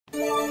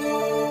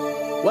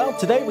Well,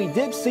 today we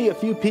did see a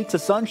few peaks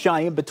of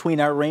sunshine in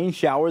between our rain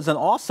showers and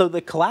also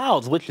the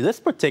clouds, which this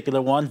particular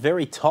one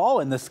very tall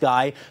in the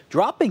sky,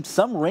 dropping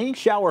some rain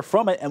shower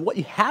from it. And what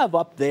you have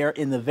up there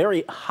in the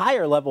very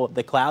higher level of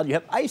the cloud, you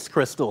have ice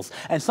crystals.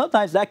 And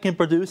sometimes that can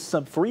produce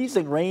some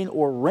freezing rain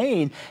or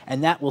rain,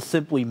 and that will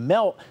simply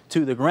melt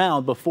to the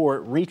ground before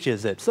it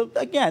reaches it. So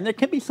again, there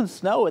can be some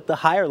snow at the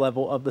higher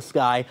level of the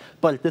sky,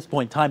 but at this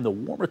point in time, the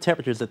warmer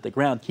temperatures at the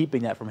ground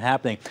keeping that from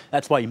happening.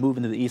 That's why you move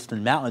into the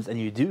eastern mountains and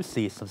you do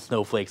see some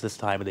snowflakes this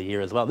time of the year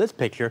as well. This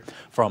picture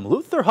from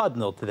Luther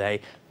Hudnall today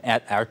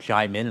at our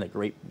Chime In, and a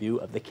great view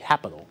of the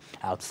Capitol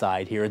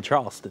outside here in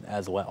Charleston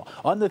as well.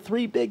 On the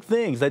three big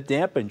things, a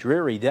damp and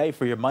dreary day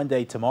for your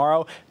Monday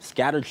tomorrow,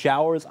 scattered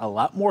showers, a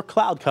lot more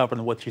cloud cover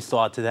than what you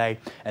saw today,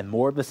 and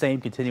more of the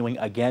same continuing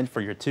again for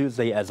your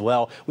Tuesday as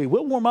well. We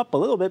will warm up a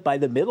little bit by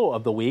the middle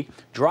of the week,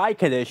 dry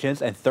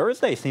conditions, and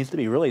Thursday seems to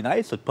be really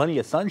nice with plenty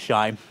of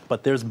sunshine,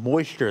 but there's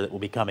moisture that will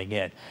be coming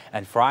in.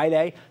 And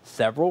Friday,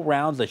 several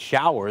rounds of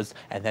showers,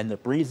 and then the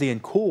breezy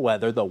and cool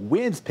weather, the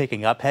winds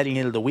picking up heading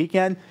into the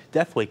weekend,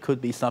 definitely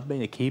could be something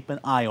to keep an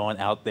eye on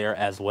out there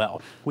as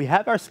well. We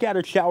have our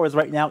scattered showers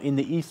right now in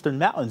the eastern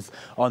mountains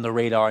on the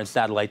radar and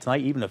satellite tonight,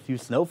 even a few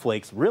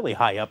snowflakes really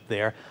high up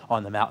there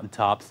on the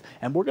mountaintops.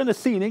 And we're going to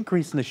see an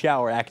increase in the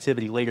shower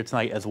activity later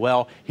tonight as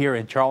well here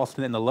in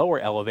Charleston in the lower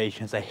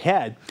elevations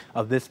ahead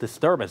of this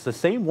disturbance. The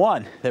same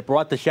one that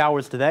brought the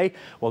showers today,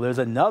 well, there's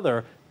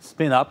another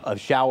spin up of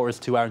showers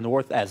to our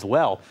north as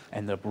well,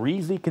 and the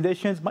breezy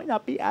conditions might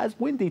not be as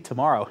windy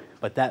tomorrow,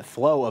 but that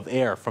flow of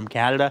air from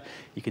Canada,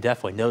 you can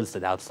definitely notice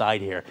it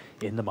outside here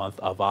in the month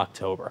of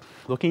October.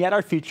 Looking at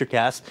our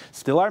futurecast,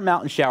 still our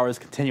mountain showers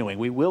continuing.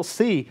 We will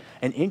see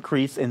an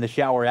increase in the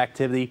shower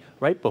activity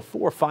right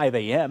before 5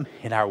 a.m.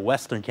 in our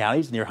western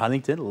counties near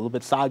Huntington. A little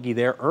bit soggy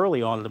there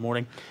early on in the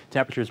morning.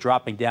 Temperatures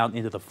dropping down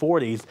into the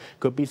 40s.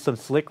 Could be some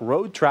slick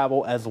road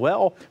travel as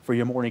well for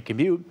your morning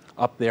commute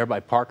up there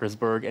by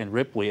Parkersburg and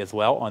Ripley as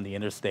well on the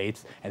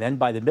interstates. And then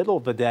by the middle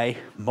of the day,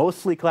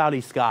 mostly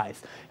cloudy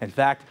skies. In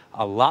fact,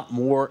 a lot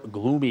more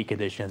gloomy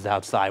conditions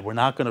outside. We're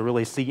not going to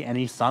really see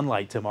any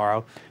sunlight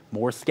tomorrow.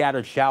 More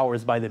scattered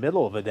showers by the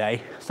middle of the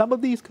day. Some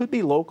of these could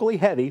be locally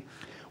heavy.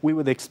 We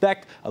would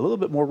expect a little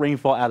bit more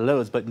rainfall out of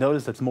those, but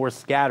notice it's more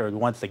scattered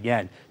once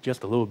again.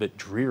 Just a little bit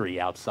dreary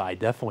outside.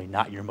 Definitely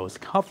not your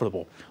most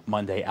comfortable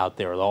Monday out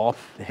there at all.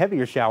 The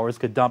heavier showers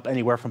could dump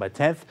anywhere from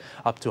 1/10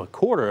 up to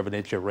 1/4 of an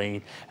inch of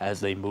rain as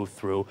they move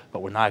through,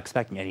 but we're not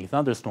expecting any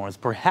thunderstorms.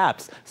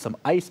 Perhaps some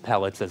ice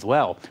pellets as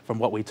well from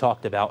what we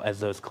talked about, as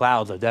those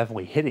clouds are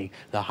definitely hitting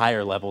the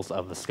higher levels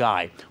of the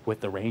sky with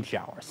the rain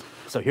showers.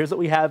 So here's what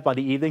we have by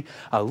the evening.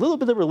 A little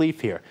bit of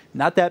relief here.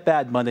 Not that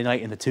bad Monday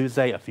night into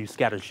Tuesday. A few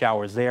scattered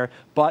showers there,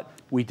 but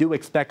we do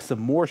expect some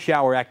more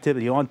shower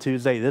activity on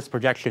Tuesday. This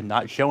projection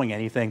not showing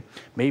anything,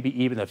 maybe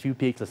even a few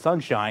peaks of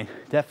sunshine.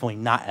 Definitely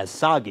not as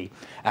soggy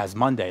as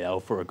Monday, though,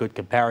 for a good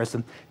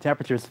comparison.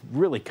 Temperatures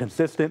really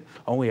consistent,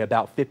 only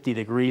about 50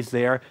 degrees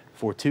there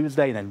for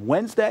Tuesday. And then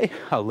Wednesday,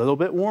 a little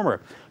bit warmer.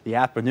 The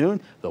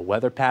afternoon, the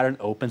weather pattern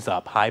opens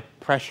up. High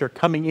pressure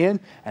coming in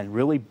and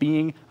really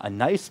being a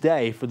nice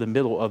day for the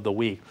middle of the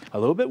week. A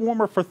little bit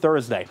warmer for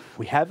Thursday.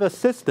 We have a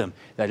system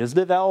that is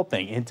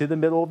developing into the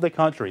middle of the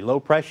country. Low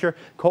pressure,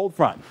 cold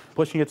front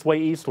pushing its way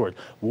eastward.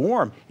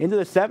 Warm into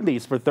the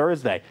 70s for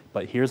Thursday.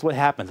 But here's what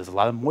happens. There's a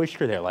lot of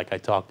moisture there, like I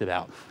talked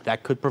about.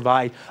 That could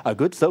provide a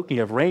good soaking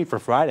of rain for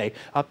Friday,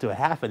 up to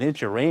 1/2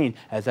 inch of rain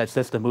as that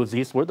system moves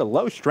eastward. The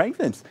low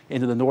strengthens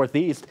into the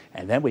northeast,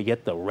 and then we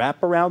get the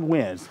wraparound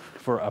winds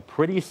for a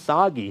pretty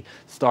soggy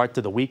start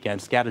to the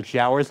weekend. Scattered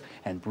showers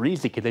and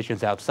breezy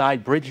conditions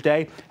outside. Bridge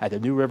Day at the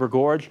New River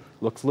Gorge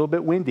looks a little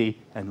bit windy,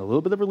 and a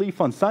little bit of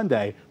relief on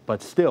Sunday,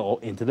 but still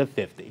into the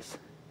 50s.